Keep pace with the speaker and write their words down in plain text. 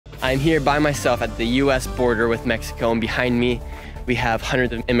I'm here by myself at the US border with Mexico, and behind me we have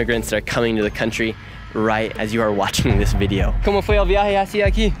hundreds of immigrants that are coming to the country right as you are watching this video. ¿Cómo fue el viaje hacia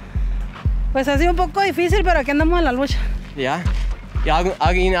aquí? Pues ha sido un poco difícil, pero aquí andamos en la lucha. ¿Ya? ¿Y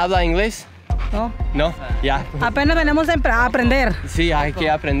alguien habla inglés? No. ¿No? Ya. Apenas venimos a aprender. Sí, hay que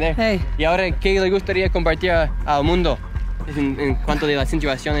aprender. Hey. ¿Y ahora qué le gustaría compartir al mundo en cuanto de la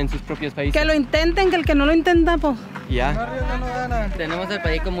situación en sus propios países? Que lo intenten, que el que no lo intenta, pues. ¿Ya? Tenemos el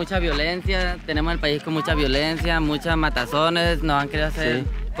país con mucha violencia, muchas matazones, nos han querido hacer. Sí.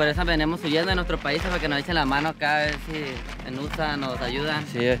 Por eso venimos huyendo de nuestro país para que nos echen la mano acá, a ver si en USA nos ayudan.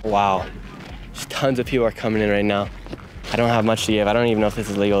 Sí. Wow. Just tons of people are coming in right now. I don't have much to give. I don't even know if this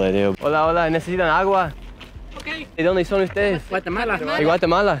is legal to do. Hola, hola, ¿necesitan agua? Okay. ¿De dónde son ustedes? Guatemala. De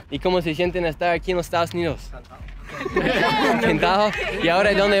Guatemala. ¿Y cómo se sienten estar aquí en los Estados Unidos? ¿Sentados? ¿Y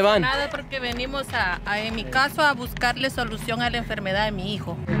ahora dónde van? Nada, porque venimos en mi caso, a buscarle solución a la enfermedad de mi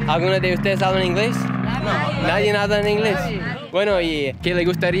hijo. ¿Alguno de ustedes habla inglés? No. ¿Nadie habla en inglés? Bueno, ¿y qué le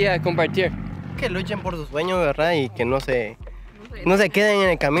gustaría compartir? Que luchen por sus sueños, ¿verdad? Y que no se queden en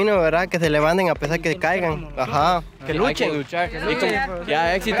el camino, ¿verdad? Que se levanten a pesar que caigan. Ajá. Que luchen.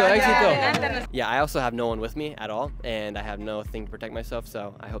 Yeah, éxito, éxito. Yeah, I also have no one with me at all, and I have no thing to protect myself,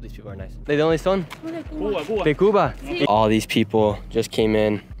 so I hope these people are nice. ¿De dónde son? De Cuba. All these people just came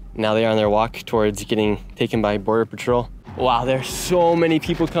in. Now they are on their walk towards getting taken by Border Patrol. Wow, there's so many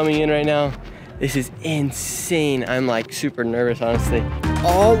people coming in right now. This is insane. I'm like super nervous, honestly.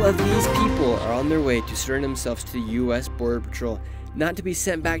 All of these people are on their way to surrender themselves to the US Border Patrol, not to be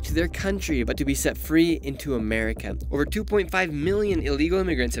sent back to their country, but to be set free into America. Over 2.5 million illegal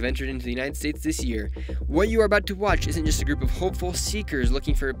immigrants have entered into the United States this year. What you are about to watch isn't just a group of hopeful seekers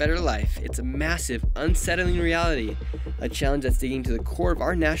looking for a better life. It's a massive, unsettling reality, a challenge that's digging to the core of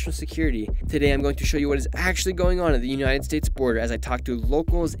our national security. Today, I'm going to show you what is actually going on at the United States border as I talk to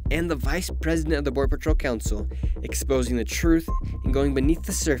locals and the Vice President of the Border Patrol Council, exposing the truth and going beneath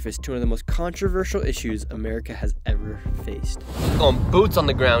the surface to one of the most controversial issues America has ever faced. On boots on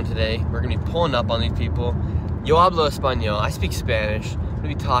the ground today. We're gonna be pulling up on these people. Yo hablo español. I speak Spanish. I'm gonna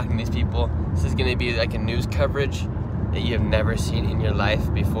be talking to these people. This is gonna be like a news coverage that you have never seen in your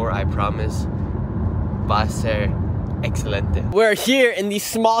life before, I promise. Va a ser excelente. We're here in the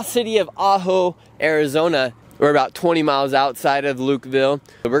small city of Ajo, Arizona. We're about 20 miles outside of Lukeville.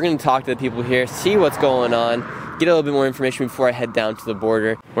 We're gonna talk to the people here, see what's going on, get a little bit more information before I head down to the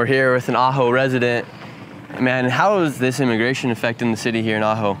border. We're here with an Ajo resident. Man, how is this immigration affecting the city here in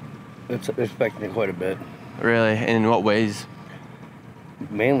Ajo? It's affecting it quite a bit. Really? And in what ways?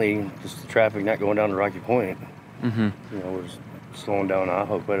 Mainly just the traffic not going down to Rocky Point. Mm-hmm. You know, we're just slowing down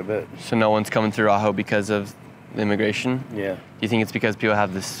Ajo quite a bit. So no one's coming through Ajo because of the immigration? Yeah. Do you think it's because people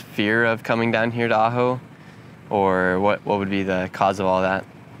have this fear of coming down here to Ajo? Or what would be the cause of all that?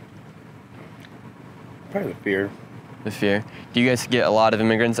 Probably the fear. The fear. Do you guys get a lot of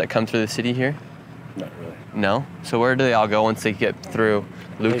immigrants that come through the city here? Not really. No? So where do they all go once they get through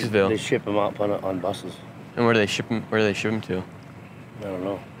Lukeville? They ship them out on buses. And where do they ship them to? I don't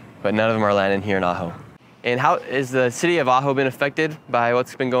know. But none of them are landing here in Ajo. And how is the city of Ajo been affected by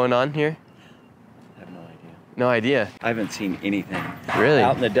what's been going on here? I have no idea. No idea? I haven't seen anything. Really?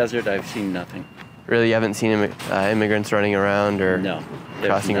 Out in the desert, I've seen nothing. Really? You haven't seen immigrants running around or no,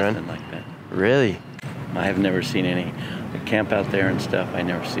 crossing around? Nothing like that. Really? I have never seen any. The camp out there and stuff, I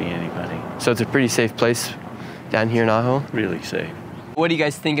never see anybody. So it's a pretty safe place down here in Ajo? Really safe. What do you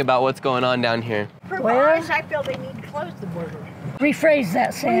guys think about what's going on down here? For us, I feel they need to close the border. Rephrase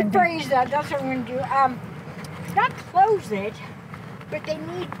that, Sandy. Rephrase that, that's what we're going to do. Not close it, but they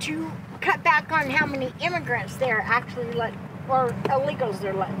need to cut back on how many immigrants they're actually or illegals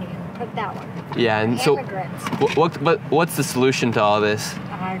they're letting in. Put that one. Yeah, and so what's the solution to all this?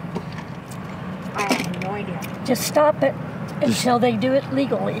 I have no idea. Just stop it until they do it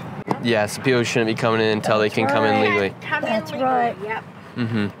legally. Yeah, so people shouldn't be coming in until they can come in legally. That's right. Yep.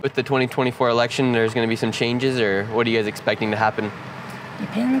 Mm-hmm. With the 2024 election, there's going to be some changes, or what are you guys expecting to happen?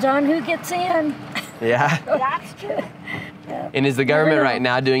 Depends on who gets in. Yeah? That's true. Yeah. And is the government right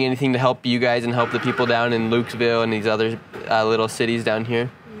now doing anything to help you guys and help the people down in Lukeville and these other little cities down here?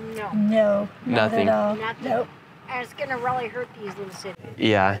 No. No. Nothing. Not at all. Nothing. Nope. And it's going to really hurt these little cities.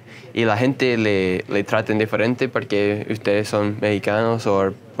 Yeah. ¿Y la gente le traten diferente porque ustedes son mexicanos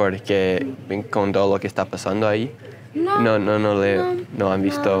o porque ven con todo lo que está pasando ahí? No han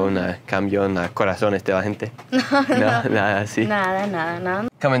visto un cambio en los corazones de la gente. No, nada así. Nada.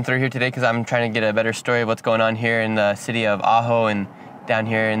 Coming through here today because I'm trying to get a better story of what's going on here in the city of Ajo and down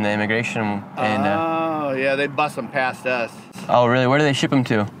here in the immigration. And, oh, yeah, they bust them past us. Oh, really? Where do they ship them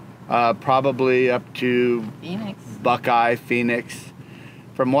to? Probably up to Phoenix. Buckeye, Phoenix.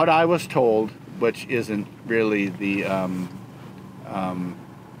 From what I was told, which isn't really the,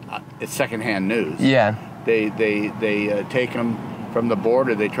 it's secondhand news. Yeah. They take them from the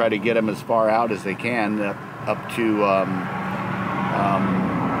border. They try to get them as far out as they can, up to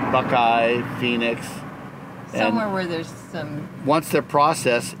Buckeye, Phoenix. Somewhere where there's some. Once they're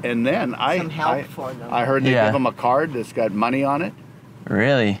processed, and then some help for them. I heard they give them a card that's got money on it.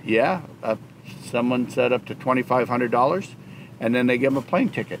 Really? Yeah. Someone said up to $2,500, and then they give them a plane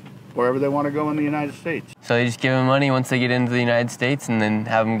ticket wherever they want to go in the United States. So they just give them money once they get into the United States, and then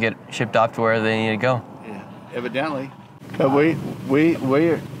have them get shipped off to where they need to go. Yeah, evidently. But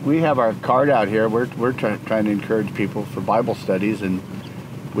we have our card out here. We're trying to encourage people for Bible studies, and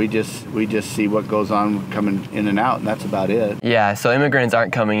we just see what goes on coming in and out, and that's about it. Yeah. So immigrants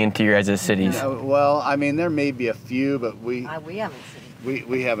aren't coming into your guys' cities. Well, I mean, there may be a few, but we haven't seen.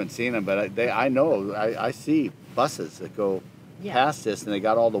 We haven't seen them, but I know I see buses that go past this, and they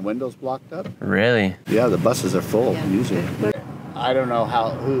got all the windows blocked up. Really? Yeah, the buses are full usually. I don't know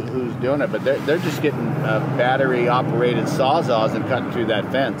who's doing it, but they're just getting battery-operated sawzalls and cutting through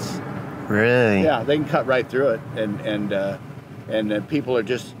that fence. Really? Yeah, they can cut right through it, and people are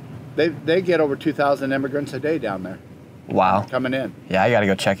just they get over 2,000 immigrants a day down there. Wow. Coming in. Yeah, I gotta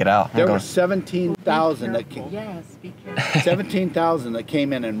go check it out. There were 17,000 that came. Yes, be careful. 17,000 that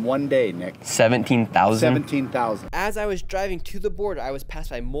came in one day, Nick. 17,000? 17,000. As I was driving to the border, I was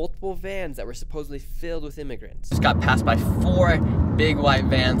passed by multiple vans that were supposedly filled with immigrants. Just got passed by 4 big white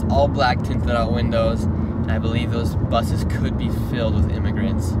vans, all black tinted out windows. And I believe those buses could be filled with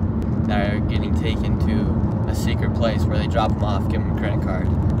immigrants that are getting taken to a secret place where they drop them off, give them a credit card,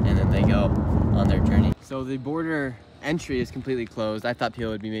 and then they go on their journey. So the border entry is completely closed. I thought people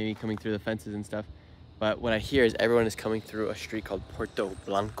would be maybe coming through the fences and stuff, but what I hear is everyone is coming through a street called Puerto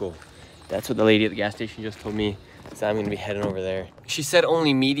Blanco. That's what the lady at the gas station just told me, so I'm gonna be heading over there. She said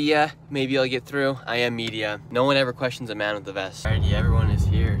only media, maybe I'll get through. I am media. No one ever questions a man with the vest. Alrighty, everyone is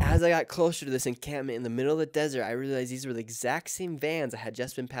here. As I got closer to this encampment in the middle of the desert, I realized these were the exact same vans I had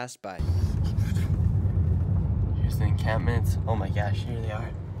just been passed by. Here's the encampments. Oh my gosh, here they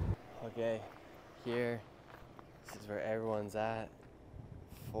are. Okay, here. This is where everyone's at.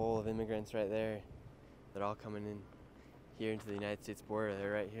 Full of immigrants right there. They're all coming in here into the United States border.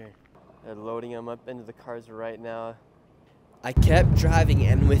 They're right here. They're loading them up into the cars right now. I kept driving,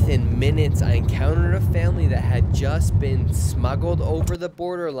 and within minutes I encountered a family that had just been smuggled over the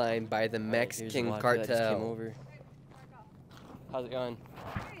borderline by the Mexican Cartel. That just came over. How's it going?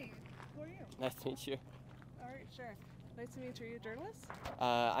 Hey, who are you? Nice to meet you. Alright, sure. Nice to meet you. Are you a journalist?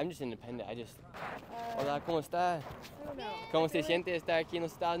 I'm just independent. Hola, ¿cómo está? I don't know. ¿Cómo se siente estar aquí en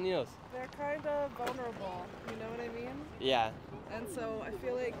los Estados Unidos? They're kind of vulnerable, you know what I mean? Yeah. And so I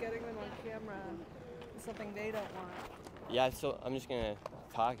feel like getting them on camera is something they don't want. Yeah, so I'm just gonna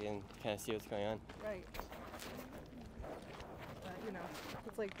talk and kind of see what's going on. Right. You know,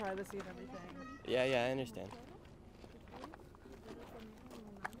 it's like privacy and everything. Yeah, I understand.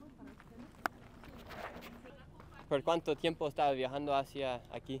 ¿Por cuánto tiempo estaba viajando hacia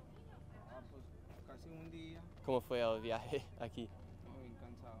aquí? Pues casi un día. ¿Cómo fue el viaje aquí? Bien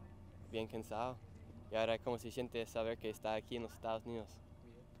cansado. Bien cansado. ¿Y ahora cómo se siente saber que está aquí en los Estados Unidos?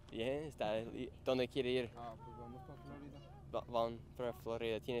 Bien. Está, ¿dónde quiere ir? Pues vamos para Florida. Van para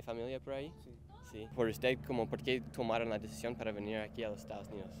Florida. ¿Tiene familia por ahí? Sí. Sí. Por usted, ¿por qué tomaron la decisión para venir aquí a los Estados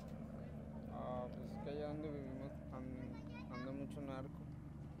Unidos? Pues es que allá donde vivimos anda mucho narco.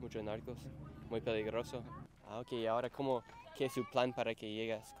 Muchos narcos. Muy peligroso. Ok, ¿y ahora qué es su plan para que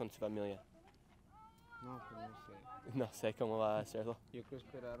llegues con su familia? No, pues no sé. No sé cómo va a hacerlo. Yo creo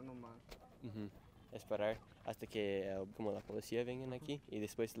esperar nomás. Esperar hasta que como la policía vengan aquí y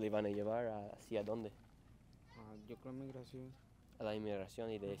después le van a llevar hacia dónde. Yo creo migración. A la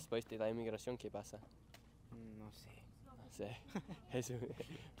inmigración, y después de la inmigración, ¿qué pasa? No sé. No sé.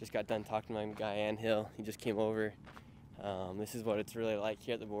 Just got done talking to my guy Ann Hill. He just came over. This is what it's really like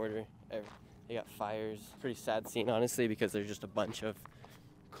here at the border. They got fires. Pretty sad scene, honestly, because there's just a bunch of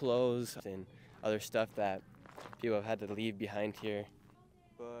clothes and other stuff that people have had to leave behind here.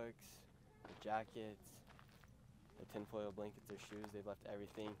 Books, the jackets, the tinfoil blankets, their shoes. They've left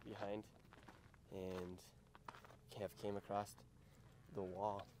everything behind and came across the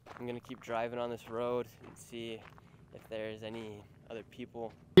wall. I'm gonna keep driving on this road and see if there's any other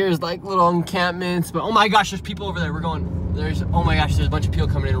people. Here's like little encampments, but oh my gosh, there's people over there. Oh my gosh, there's a bunch of people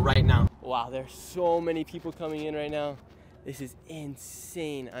coming in right now. Wow, there's so many people coming in right now. This is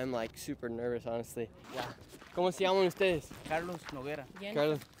insane. I'm like super nervous, honestly. Yeah. ¿Cómo se llaman ustedes? Carlos Noguera.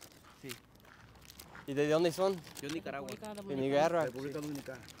 Carlos. Sí. ¿Y de dónde son? Yo de Nicaragua. De Nicaragua. República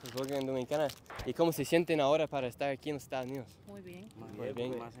Dominicana. República Dominicana. ¿Y cómo se sienten ahora para estar aquí en los Estados Unidos? Muy bien. Muy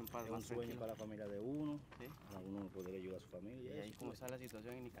bien. Más en paz, más sueño para la familia de uno, ¿sí? Para uno poder ayudar a su familia. Y ahí cómo está la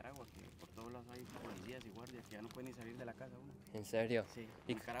situación en Nicaragua, que por todos lados hay policías y guardias que ya no pueden ni salir de la casa uno. ¿En serio? Sí.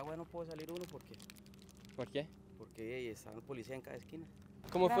 En Nicaragua no puede salir uno porque... ¿Por qué? Porque están los policías en cada esquina.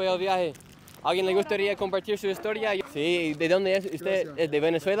 ¿Cómo fue el viaje? ¿Alguien le gustaría compartir su historia? Sí, ¿de dónde es? ¿Usted es de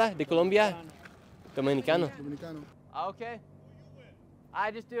Venezuela? ¿De Colombia? Dominicano. Dominicano. Okay. I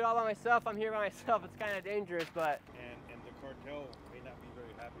just do it all by myself. I'm here by myself. It's kind of dangerous, but... And the cartel may not be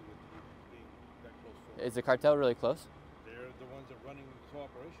very happy with you being that close. Is the cartel really close? They're the ones that are running this whole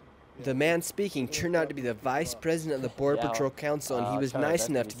operation. The man speaking turned out to be the vice president of the Border Patrol Council, and he was nice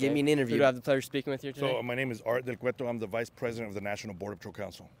enough to give me an interview. Who do I have the pleasure of speaking with here today? So my name is Art Del Cueto. I'm the vice president of the National Border Patrol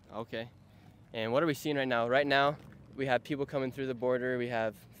Council. Okay. And what are we seeing right now? Right now, we have people coming through the border. We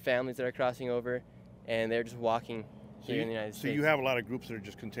have families that are crossing over, and they're just walking here in the United States. So you have a lot of groups that are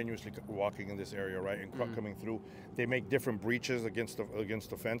just continuously walking in this area, right, and coming through. They make different breaches against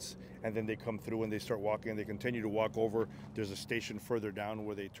the fence, and then they come through and they start walking, and they continue to walk over. There's a station further down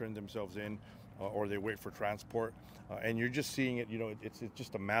where they turn themselves in, or they wait for transport. And you're just seeing it, you know, it's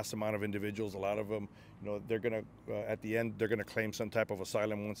just a mass amount of individuals. A lot of them, you know, they're going to, at the end, they're going to claim some type of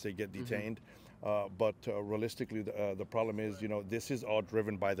asylum once they get detained. But realistically, the problem is, you know, this is all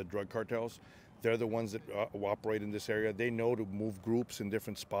driven by the drug cartels. They're the ones that operate in this area. They know to move groups in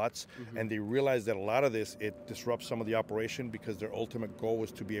different spots, and they realize that a lot of this, it disrupts some of the operation because their ultimate goal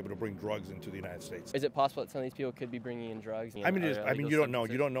is to be able to bring drugs into the United States. Is it possible that some of these people could be bringing in drugs? I mean, you don't know.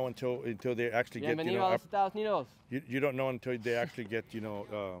 You don't know until they actually get, you know, you don't know until they actually get, you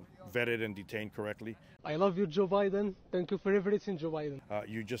know, vetted and detained correctly. I love you, Joe Biden. Thank you for everything, Joe Biden.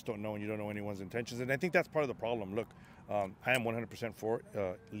 You just don't know, and you don't know anyone's intentions. And I think that's part of the problem. Look, I am 100% for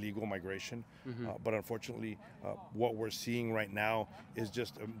legal migration, but unfortunately, what we're seeing right now is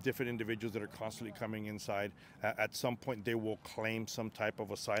just different individuals that are constantly coming inside. At some point, they will claim some type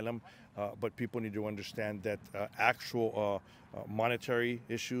of asylum, but people need to understand that actual monetary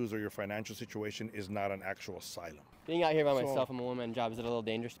issues or your financial situation is not an actual asylum. Being out here by myself, I'm a one-man job. Is it a little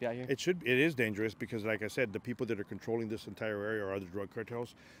dangerous to be out here? It is dangerous because, like I said, the people that are controlling this entire area are the drug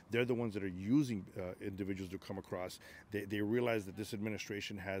cartels. They're the ones that are using individuals to come across. They realize that this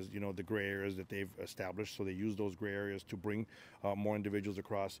administration has, you know, the gray areas that they've established, so they use those gray areas to bring more individuals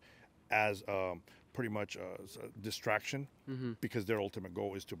across as pretty much a distraction because their ultimate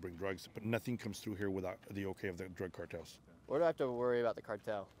goal is to bring drugs. But nothing comes through here without the okay of the drug cartels. What do I have to worry about the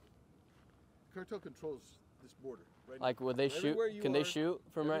cartel? Cartel controls this border. Right like, will they shoot? Can they shoot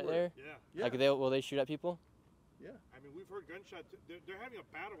from right there? Yeah. Like, will they shoot at people? Yeah. I mean, we've heard gunshots. They're having a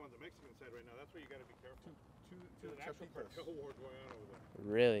battle on the Mexican side right now. That's why you got to be careful. There's an actual cartel war going on over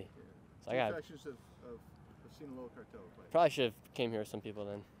there. Really? Yeah. So I got. Factions of Sinaloa cartel. Probably should have came here with some people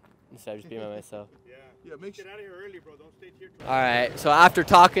then, instead of just being by myself. Yeah. Get out of here early, bro. Don't stay here. All right. So after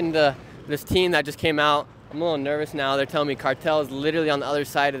talking to this team that just came out, I'm a little nervous now. They're telling me cartel is literally on the other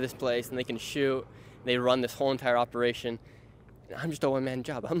side of this place, and they can shoot. They run this whole entire operation. I'm just a one-man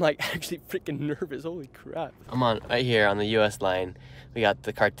job. I'm like actually freaking nervous. Holy crap. I'm on right here on the U.S. line. We got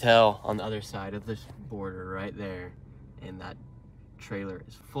the cartel on the other side of this border right there. And that trailer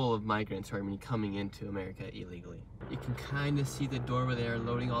is full of migrants who are going to be coming into America illegally. You can kind of see the door where they are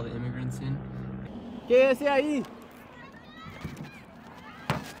loading all the immigrants in. Quédese ahí.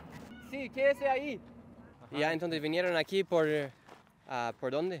 Sí, quédese ahí. Ya, entonces vinieron aquí por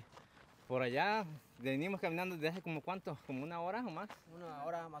dónde? Por allá. Venimos caminando desde hace como cuánto, como una hora o más. Una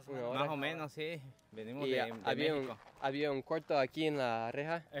hora más o menos. Más o menos, sí. Venimos y de México. ¿Había un cuarto aquí en la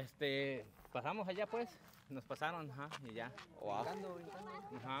reja? Pasamos allá pues, nos pasaron, y ya. Wow.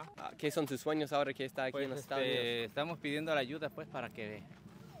 Brincando. ¿Qué son sus sueños ahora que está aquí pues, en los Estados Unidos? Estamos pidiendo la ayuda pues para que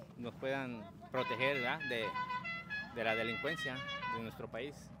nos puedan proteger, ¿verdad? de la delincuencia de nuestro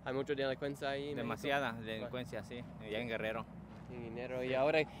país. ¿Hay mucha delincuencia ahí? Demasiada delincuencia, sí, allá en Guerrero. Dinero. Y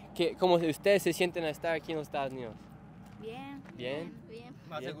ahora, ¿cómo ustedes se sienten a estar aquí en los Estados Unidos? Bien. ¿Bien?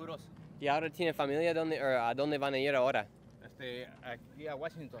 Más seguros. ¿Y ahora tiene familia? ¿A dónde van a ir ahora? Aquí a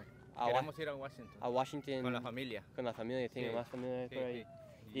Washington. Queremos ir a Washington. A Washington. Con la familia. Con la familia, tiene más familia por ahí.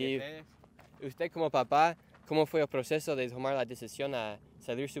 ¿Y usted como papá, cómo fue el proceso de tomar la decisión a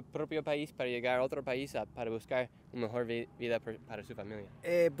salir de su propio país para llegar a otro país para buscar una mejor vida para su familia?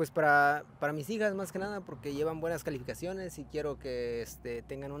 Pues para mis hijas más que nada, porque llevan buenas calificaciones y quiero que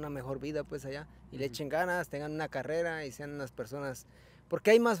tengan una mejor vida pues allá y le echen ganas, tengan una carrera y sean unas personas,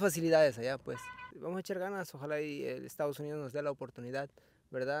 porque hay más facilidades allá pues. Vamos a echar ganas, ojalá y Estados Unidos nos dé la oportunidad,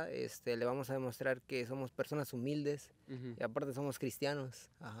 ¿verdad? Le vamos a demostrar que somos personas humildes y aparte somos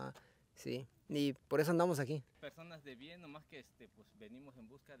cristianos, sí. Y por eso andamos aquí. Personas de bien, nomás que pues venimos en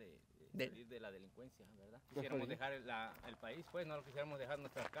busca de salir de la delincuencia, ¿verdad? Quisiéramos dejar el país, pues no quisiéramos dejar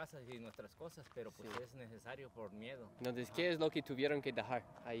nuestras casas y nuestras cosas, pero pues es necesario por miedo. Entonces, ¿qué es lo que tuvieron que dejar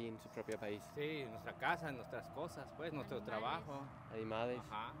ahí en su propio país? Sí, nuestra casa, nuestras cosas, pues nuestro trabajo. Animales.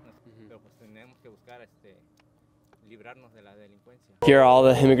 Ajá, pero pues tenemos que buscar librarnos de la delincuencia. Here are all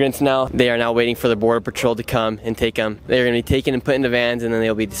the immigrants now. They are now waiting for the border patrol to come and take them. They're going to be taken and put into vans, and then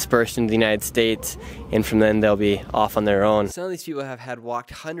they'll be dispersed into the United States, and from then they'll be off on their own. Some of these people have had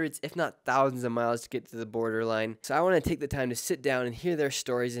walked hundreds, if not thousands of miles to get to the borderline. So I want to take the time to sit down and hear their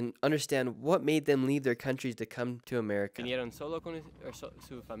stories and understand what made them leave their countries to come to America. ¿Vinieron solo con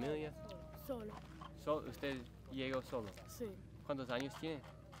su familia? Solo. ¿Usted llegó solo? Sí. ¿Cuántos años tiene?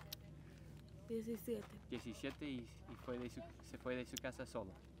 17. 17 y se fue de su casa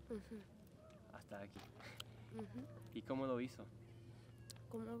solo. Hasta aquí. ¿Y cómo lo hizo?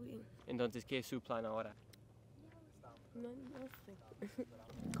 Como bien. Entonces, ¿qué es su plan ahora? No sé.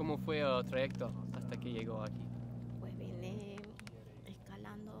 ¿Cómo fue el trayecto hasta que llegó aquí? Pues vine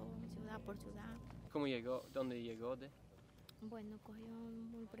escalando ciudad por ciudad. ¿Cómo llegó? ¿Dónde llegó de? Bueno, cogí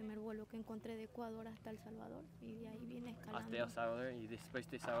un primer vuelo que encontré de Ecuador hasta El Salvador y de ahí vine escalando. Hasta El Salvador, y después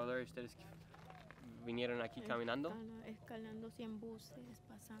de El Salvador ustedes vinieron aquí caminando. Escalando 100 buses,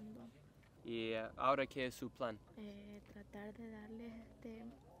 pasando. ¿Y ahora qué es su plan? Tratar de darles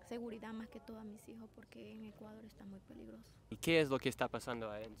seguridad más que todo a mis hijos porque en Ecuador está muy peligroso. ¿Y qué es lo que está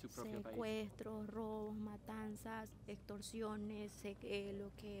pasando en su propio país? Secuestros, robos, matanzas, extorsiones,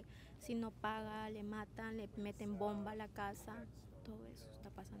 lo que si no paga le matan, le meten bomba a la casa, todo eso está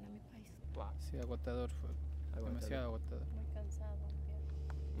pasando en mi país. Wow. Sí, agotador fue, demasiado agotador. Muy cansado.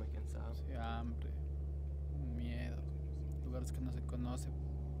 Muy cansado. Sí, hambre, miedo, lugares que no se conocen,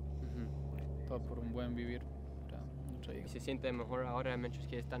 todo por un buen vivir. ¿Y se siente mejor ahora mientras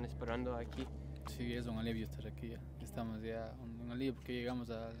que están esperando aquí? Sí, es un alivio estar aquí ya. Estamos ya, un alivio porque llegamos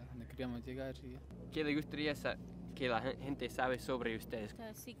a donde queríamos llegar. Y ¿qué le gustaría que la gente sabe sobre ustedes?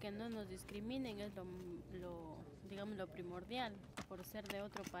 Sí, que no nos discriminen es digamos, lo primordial. Por ser de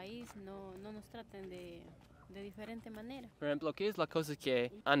otro país, no nos traten de diferente manera. Por ejemplo, ¿qué es la cosa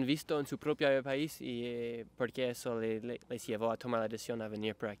que han visto en su propio país y por qué eso les llevó a tomar la decisión a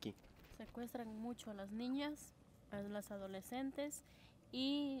venir por aquí? Secuestran mucho a las niñas, a las adolescentes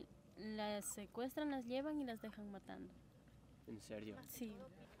y las secuestran, las llevan y las dejan matando. ¿En serio? Sí.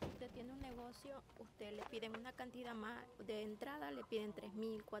 Usted tiene un negocio, usted le piden una cantidad más de entrada, le piden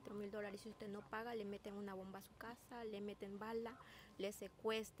 $3,000, $4,000. Si usted no paga, le meten una bomba a su casa, le meten bala, le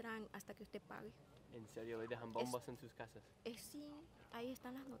secuestran hasta que usted pague. ¿En serio? ¿Le dejan bombas en sus casas? Sí, ahí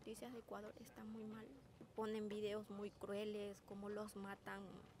están las noticias de Ecuador, están muy mal. Ponen videos muy crueles, como los matan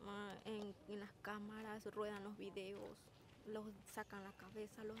en las cámaras, ruedan los videos, los sacan la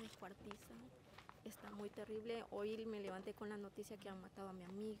cabeza, los descuartizan. Está muy terrible. Hoy me levanté con la noticia que han matado a mi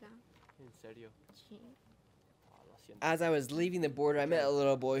amiga. ¿En serio? Sí. As I was leaving the border, I met a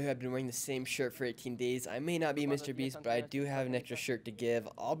little boy who had been wearing the same shirt for 18 days. I may not be Mr. Beast, but I do have an extra shirt to give.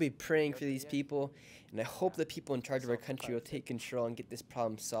 I'll be praying for these people, and I hope the people in charge of our country will take control and get this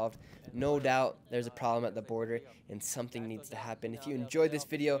problem solved. No doubt there's a problem at the border, and something needs to happen. If you enjoyed this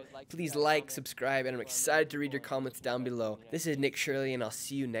video, please like, subscribe, and I'm excited to read your comments down below. This is Nick Shirley, and I'll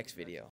see you next video.